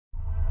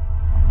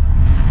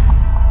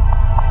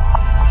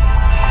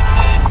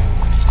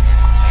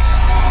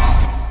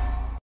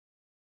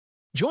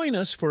Join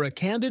us for a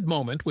candid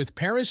moment with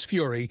Paris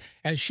Fury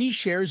as she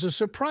shares a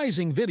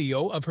surprising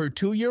video of her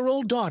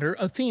 2-year-old daughter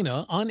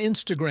Athena on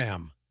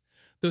Instagram.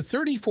 The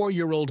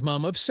 34-year-old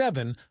mom of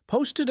 7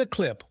 posted a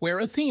clip where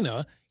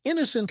Athena,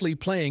 innocently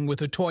playing with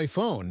a toy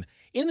phone,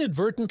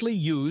 inadvertently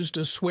used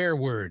a swear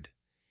word.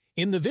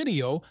 In the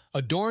video,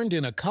 adorned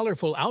in a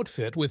colorful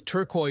outfit with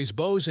turquoise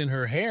bows in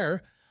her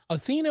hair,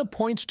 Athena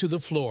points to the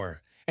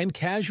floor and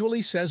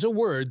casually says a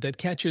word that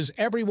catches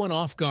everyone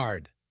off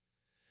guard.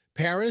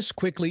 Paris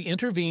quickly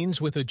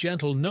intervenes with a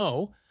gentle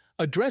no,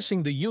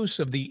 addressing the use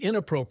of the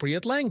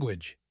inappropriate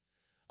language.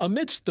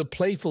 Amidst the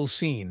playful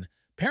scene,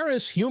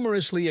 Paris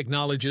humorously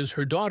acknowledges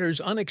her daughter's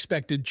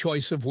unexpected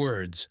choice of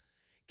words,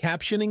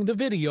 captioning the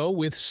video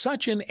with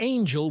 "such an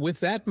angel with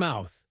that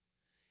mouth."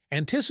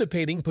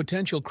 Anticipating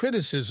potential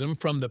criticism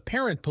from the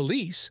parent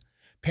police,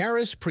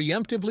 Paris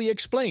preemptively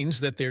explains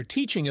that they're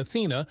teaching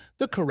Athena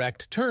the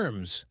correct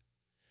terms.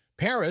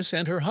 Paris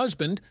and her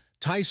husband,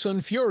 Tyson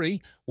Fury,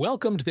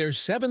 welcomed their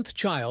 7th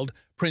child,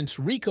 Prince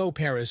Rico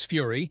Paris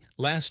Fury,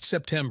 last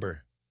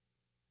September.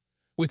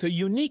 With a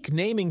unique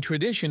naming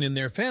tradition in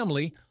their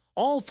family,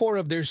 all 4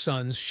 of their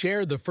sons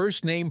share the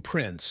first name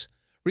Prince,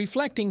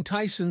 reflecting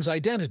Tyson's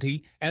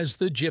identity as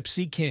the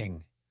Gypsy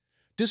King.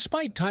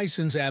 Despite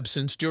Tyson's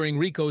absence during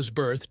Rico's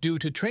birth due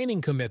to training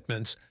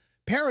commitments,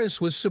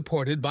 Paris was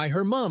supported by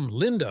her mom,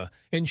 Linda,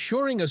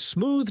 ensuring a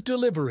smooth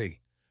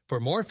delivery. For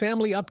more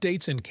family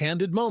updates and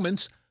candid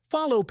moments,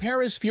 follow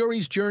Paris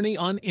Fury's journey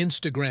on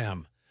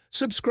Instagram.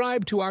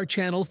 Subscribe to our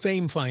channel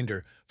Fame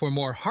Finder for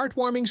more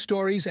heartwarming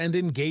stories and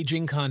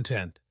engaging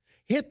content.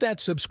 Hit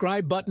that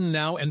subscribe button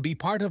now and be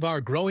part of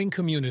our growing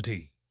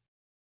community.